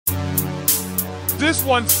This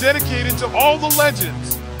one's dedicated to all the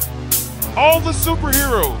legends, all the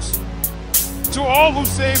superheroes, to all who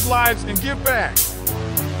saved lives and give back,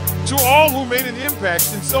 to all who made an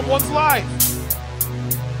impact in someone's life.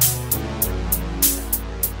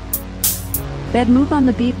 BADMOVE on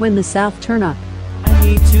the beat when the South turn up. I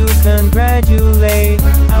need to congratulate,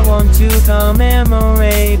 I want to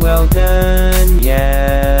commemorate. Well done,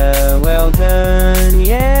 yeah, well done,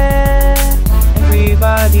 yeah.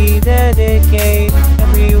 Everybody dedicate,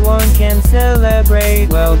 everyone can celebrate.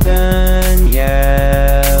 Well done,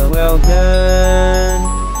 yeah, well done.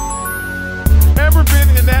 Ever been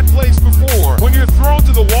in that place before? When you're thrown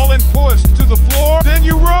to the wall and pushed to the floor, then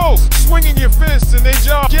you rose, swinging your fists and they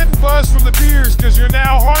jaw, getting buzzed from the beers cause you're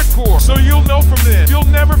now hardcore. So you'll know from then, you'll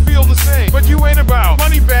never feel the same. But you ain't about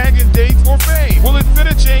money, bag, and dates or fame. Will it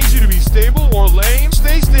finna change you to be stable or lame?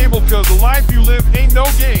 Stay stable cause the life you live ain't no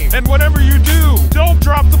game. And whatever you do, don't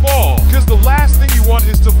drop the ball, cause the last thing you want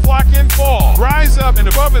is to flock and fall. Rise up and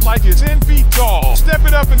above it like it's 10 feet tall. Step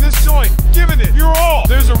it up in this joint, giving it your all.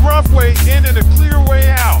 There's a rough way in and a clear way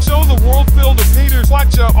out. So the world filled of haters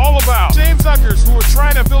what you all about. Shame suckers who are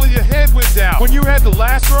trying to fill your head with doubt. When you had the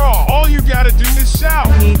last straw, all you gotta do is shout.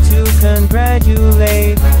 I need to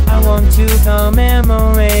congratulate, I want to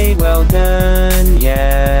commemorate. Well done,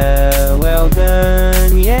 yeah, well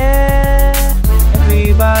done, yeah.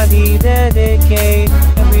 Everybody dedicate,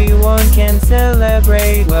 everyone can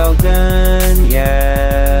celebrate. Well done,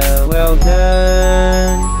 yeah, well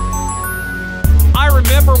done. I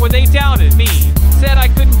remember when they doubted me, said I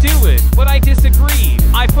couldn't do it, but I disagreed.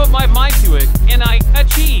 I put my mind to it, and I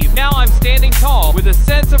achieved. Now I'm standing tall with a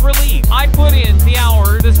sense of relief. I put in the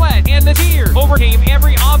hours, the sweat, and the tears. Overcame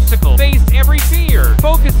every obstacle, faced every fear.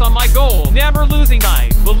 Focused on my goal, never losing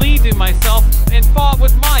sight. Believed in myself, and fought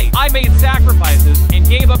with might. I made sacrifices, and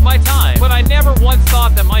gave up my time. But I never once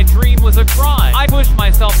thought that my dream was a crime. I pushed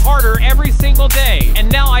myself harder every single day.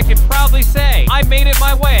 And now I can proudly say, I made it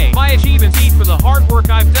my way. My achievements eat for the hard work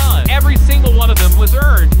I've done. Every single one of them was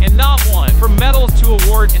earned, and not one. From medals to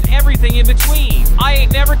awards and everything in between. I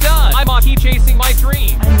ain't never done, I'm on keep chasing my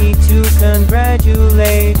dream. I need to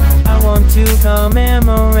congratulate, I want to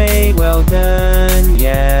commemorate. Well done,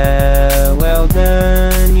 yeah, well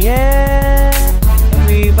done, yeah.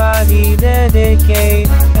 Everybody dedicate,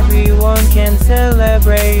 everyone can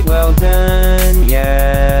celebrate. Well done,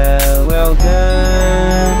 yeah, well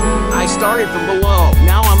done. I started from below,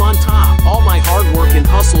 now I'm on top. All my hard work and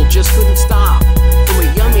hustle just couldn't stop. From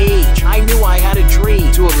a young age, I knew I had a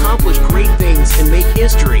dream to accomplish great things and make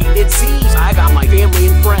history. It seems I got my family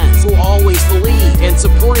and friends who always believed and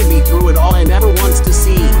supported me through it all and never once to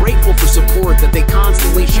see. Grateful for support that they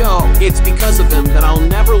constantly show. It's because of them that I'll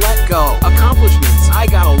never let go. Accomplishments, I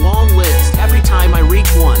got a long list. Every time I reach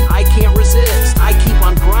one, I can't resist. I keep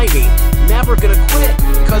on grinding, never gonna quit.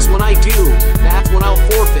 Cause when I do, that's when I'll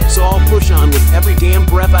forfeit. So I'll push on with every damn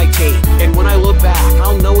breath I take. And when I look back,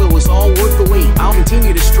 I'll know it was all worth the wait. I'll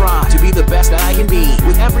continue to strive to be the best that I can be.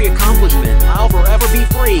 With every accomplishment, I'll forever be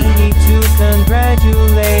free. I need to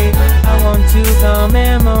congratulate, I want to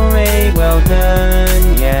commemorate. Well done.